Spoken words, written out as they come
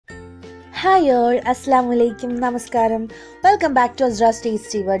Hi all, Assalamu alaikum, Namaskaram. Welcome back to Azraz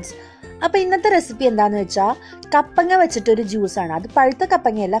Tasty Words. അപ്പോൾ ഇന്നത്തെ recipe എന്താണെന്ന് വെച്ചാൽ കപ്പങ്ങ വെച്ചിട്ടൊരു ജ്യൂസാണ്. അത് പഴുത്ത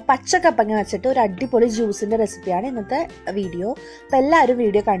കപ്പങ്ങയല്ല, പച്ച കപ്പങ്ങ വെച്ചിട്ട് ഒരു അടിപൊളി ജ്യൂസിൻ്റെ റെസിപ്പിയാണ് ഇന്നത്തെ വീഡിയോ. അപ്പോൾ എല്ലാവരും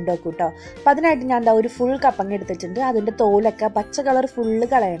വീഡിയോ കണ്ടു നോക്കൂ കേട്ടോ. അപ്പോൾ അതിനായിട്ട് ഞാൻ എന്താ ഒരു ഫുൾ കപ്പങ്ങ എടുത്തിട്ടുണ്ട്. അതിൻ്റെ തോലൊക്കെ പച്ച കളർ ഫുള്ള്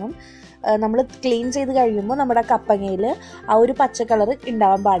കളയണം. നമ്മൾ ക്ലീൻ ചെയ്ത് കഴിയുമ്പോൾ നമ്മുടെ കപ്പങ്ങയിൽ ആ ഒരു പച്ച കളർ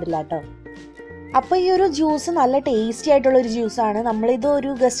ഉണ്ടാവാൻ പാടില്ല കേട്ടോ. അപ്പോൾ ഈ ഒരു ജ്യൂസ് നല്ല ടേസ്റ്റി ആയിട്ടുള്ളൊരു ജ്യൂസാണ്. നമ്മളിത്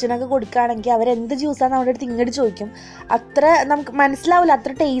ഒരു ഗസ്റ്റിനൊക്കെ കൊടുക്കുകയാണെങ്കിൽ അവരെന്ത് ജ്യൂസാണ് നമ്മുടെ അടുത്ത് ഇങ്ങോട്ട് ചോദിക്കും. അത്ര നമുക്ക് മനസ്സിലാവില്ല,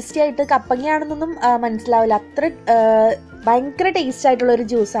 അത്ര ടേസ്റ്റി ആയിട്ട് കപ്പങ്ങയാണെന്നൊന്നും മനസ്സിലാവില്ല. അത്ര ഭയങ്കര ടേസ്റ്റ് ആയിട്ടുള്ളൊരു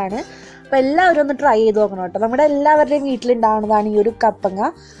ജ്യൂസാണ്. അപ്പോൾ എല്ലാവരും ഒന്ന് ട്രൈ ചെയ്ത് നോക്കണം കേട്ടോ. നമ്മുടെ എല്ലാവരുടെയും വീട്ടിലുണ്ടാവുന്നതാണ് ഈ ഒരു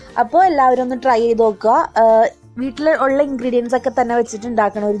കപ്പങ്ങ. അപ്പോൾ എല്ലാവരും ഒന്ന് ട്രൈ ചെയ്ത് നോക്കുക. വീട്ടിൽ ഉള്ള ഇൻഗ്രീഡിയൻസ് ഒക്കെ തന്നെ വെച്ചിട്ട്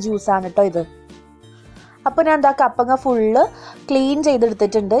ഉണ്ടാക്കുന്ന ഒരു ജ്യൂസാണ് കേട്ടോ ഇത്. അപ്പോൾ ഞാൻ എന്താ കപ്പങ്ങ ഫുള്ള് ക്ലീൻ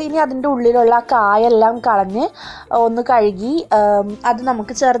ചെയ്തെടുത്തിട്ടുണ്ട്. ഇനി അതിൻ്റെ ഉള്ളിലുള്ള കായെല്ലാം കളഞ്ഞ് ഒന്ന് കഴുകി അത്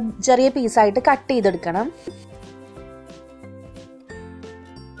നമുക്ക് ചെറിയ പീസായിട്ട് കട്ട് ചെയ്തെടുക്കണം.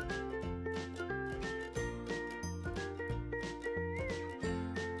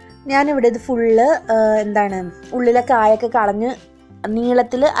 ഞാനിവിടെ ഇത് ഫുള്ള് ഉള്ളിലെ കായൊക്കെ കളഞ്ഞ്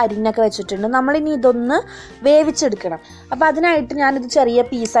നീളത്തിൽ അരിഞ്ഞൊക്കെ വെച്ചിട്ടുണ്ട്. നമ്മളിനി ഇതൊന്ന് വേവിച്ചെടുക്കണം. അപ്പോൾ അതിനായിട്ട് ഞാനിത് ചെറിയ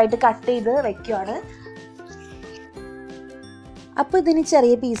പീസായിട്ട് കട്ട് ചെയ്ത് വയ്ക്കുവാണ്. അപ്പോൾ ഇതിന്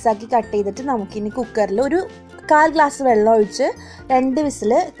ചെറിയ പീസാക്കി കട്ട് ചെയ്തിട്ട് നമുക്കിനി കുക്കറിൽ ഒരു 1/4 ഗ്ലാസ് വെള്ളം ഒഴിച്ച് 2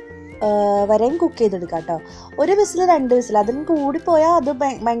 വിസിൽ വരെയും കുക്ക് ചെയ്തെടുക്കാം കേട്ടോ. 1 വിസിൽ 2 വിസിൽ അതിന് കൂടിപ്പോയാൽ അത്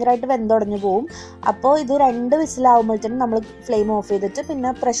ഭയങ്കരമായിട്ട് വെന്തുടഞ്ഞു പോവും. അപ്പോൾ ഇത് 2 വിസിലാവുമ്പോഴത്തേനും നമ്മൾ ഫ്ലെയിം ഓഫ് ചെയ്തിട്ട്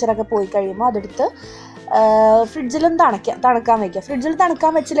പിന്നെ പ്രഷറൊക്കെ പോയി കഴിയുമ്പോൾ അതെടുത്ത് ഫ്രിഡ്ജിലും തണുക്കാൻ വയ്ക്കുക. ഫ്രിഡ്ജിൽ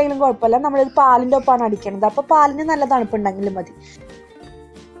തണുക്കാൻ വെച്ചില്ലെങ്കിലും കുഴപ്പമില്ല, നമ്മളിത് പാലിൻ്റെ ഒപ്പമാണ് അടിക്കണത്. അപ്പോൾ പാലിന് നല്ല തണുപ്പുണ്ടെങ്കിലും മതി.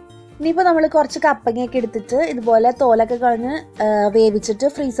 ഇനിയിപ്പോൾ നമ്മൾ കുറച്ച് കപ്പങ്ങയൊക്കെ എടുത്തിട്ട് ഇതുപോലെ തോലൊക്കെ കളഞ്ഞ് വേവിച്ചിട്ട്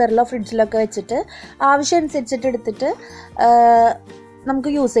ഫ്രീസറിലോ ഫ്രിഡ്ജിലൊക്കെ വെച്ചിട്ട് ആവശ്യമനുസരിച്ചിട്ട് എടുത്തിട്ട്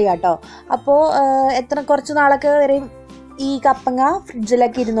നമുക്ക് യൂസ് ചെയ്യാം കേട്ടോ. അപ്പോൾ കുറച്ച് നാളൊക്കെ വരെയും ഈ കപ്പങ്ങ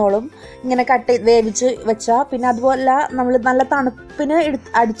ഫ്രിഡ്ജിലൊക്കെ ഇരുന്നോളും ഇങ്ങനെ വേവിച്ച് വെച്ചാൽ. പിന്നെ അതുപോലെ നമ്മൾ നല്ല തണുപ്പിന്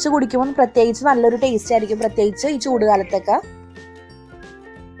അടിച്ചു കുടിക്കുമ്പോൾ പ്രത്യേകിച്ച് നല്ലൊരു ടേസ്റ്റ് ആയിരിക്കും, പ്രത്യേകിച്ച് ഈ ചൂടുകാലത്തൊക്കെ.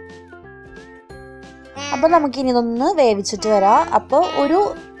 അപ്പോൾ നമുക്കിനി ഇതൊന്ന് വേവിച്ചിട്ട് വരാം. അപ്പോൾ ഒരു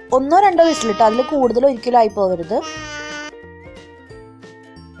 1-2 വിസിലിട്ടോ, അതിൽ കൂടുതൽ ഒരിക്കലും ആയി പോകരുത്.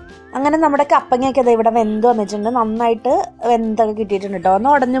 അങ്ങനെ നമ്മുടെ കപ്പങ്ങയൊക്കെ ഇവിടെ വെന്ത് വന്നിട്ടുണ്ട്. നന്നായിട്ട് വെന്തൊക്കെ കിട്ടിയിട്ടുണ്ട് കേട്ടോ,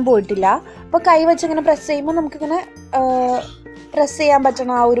 ഒന്നും ഉടഞ്ഞും പോയിട്ടില്ല. അപ്പോൾ കൈ വെച്ച് ഇങ്ങനെ പ്രസ് ചെയ്യുമ്പോൾ നമുക്കിങ്ങനെ പ്രസ് ചെയ്യാൻ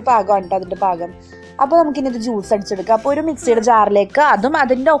പറ്റണ ആ ഒരു പാകമാണ് കേട്ടോ അതിൻ്റെ പാകം. അപ്പോൾ നമുക്കിനി ഇത് ജ്യൂസ് അടിച്ചെടുക്കാം. അപ്പോൾ ഒരു മിക്സിയുടെ ജാറിലേക്ക് അതും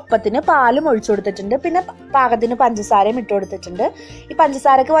അതിൻ്റെ ഒപ്പത്തിന് പാലും ഒഴിച്ചു കൊടുത്തിട്ടുണ്ട്. പിന്നെ പാകത്തിന് പഞ്ചസാരയും ഇട്ട് കൊടുത്തിട്ടുണ്ട്. ഈ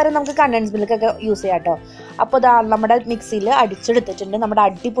പഞ്ചസാരക്ക് വരെ നമുക്ക് കണ്ടൻസ് മിൽക്കൊക്കെ യൂസ് ചെയ്യാം കേട്ടോ. അപ്പോൾ ഇതാ നമ്മുടെ മിക്സിയിൽ അടിച്ചെടുത്തിട്ടുണ്ട്. നമ്മുടെ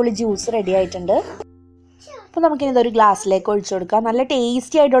അടിപൊളി ജ്യൂസ് റെഡി ആയിട്ടുണ്ട്. അപ്പോൾ നമുക്കിനി ഇതൊരു ഗ്ലാസ്സിലേക്ക് ഒഴിച്ചു കൊടുക്കാം. നല്ല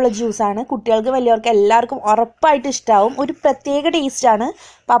ടേസ്റ്റി ആയിട്ടുള്ള ജ്യൂസാണ്. കുട്ടികൾക്ക് വലിയവർക്ക് എല്ലാവർക്കും ഉറപ്പായിട്ട് ഇഷ്ടമാവും. ഒരു പ്രത്യേക ടേസ്റ്റാണ്.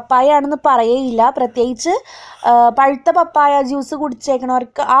 പപ്പായ ആണെന്ന് പറയേയില്ല. പ്രത്യേകിച്ച് പഴുത്ത പപ്പായ ജ്യൂസ്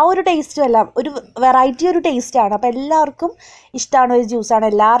കുടിച്ചേക്കണവർക്ക് ആ ഒരു ടേസ്റ്റും അല്ല, ഒരു വെറൈറ്റി ഒരു ടേസ്റ്റാണ്. അപ്പോൾ എല്ലാവർക്കും ഇഷ്ടമാണ് ഒരു ജ്യൂസാണ്.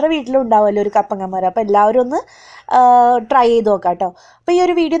 എല്ലാവരുടെ വീട്ടിലും ഉണ്ടാവുമല്ലോ ഒരു കപ്പങ്ങന്മാർ. അപ്പോൾ എല്ലാവരും ഒന്ന് ട്രൈ ചെയ്ത് നോക്കാം കേട്ടോ. അപ്പോൾ ഈ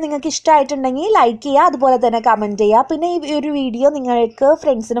ഒരു വീഡിയോ നിങ്ങൾക്ക് ഇഷ്ടമായിട്ടുണ്ടെങ്കിൽ ലൈക്ക് ചെയ്യുക, അതുപോലെ തന്നെ കമൻറ്റ് ചെയ്യുക. പിന്നെ ഈ ഒരു വീഡിയോ നിങ്ങൾക്ക്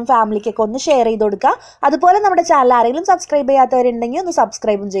ഫ്രണ്ട്സിനും ഫാമിലിക്കൊക്കെ ഒന്ന് ഷെയർ ചെയ്ത് കൊടുക്കുക. അതുപോലെ നമ്മുടെ ചാനൽ ആരെങ്കിലും സബ്സ്ക്രൈബ് ചെയ്യാത്തവരുണ്ടെങ്കിൽ ഒന്ന്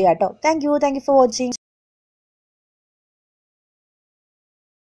സബ്സ്ക്രൈബും ചെയ്യാം കേട്ടോ. Thank you for watching.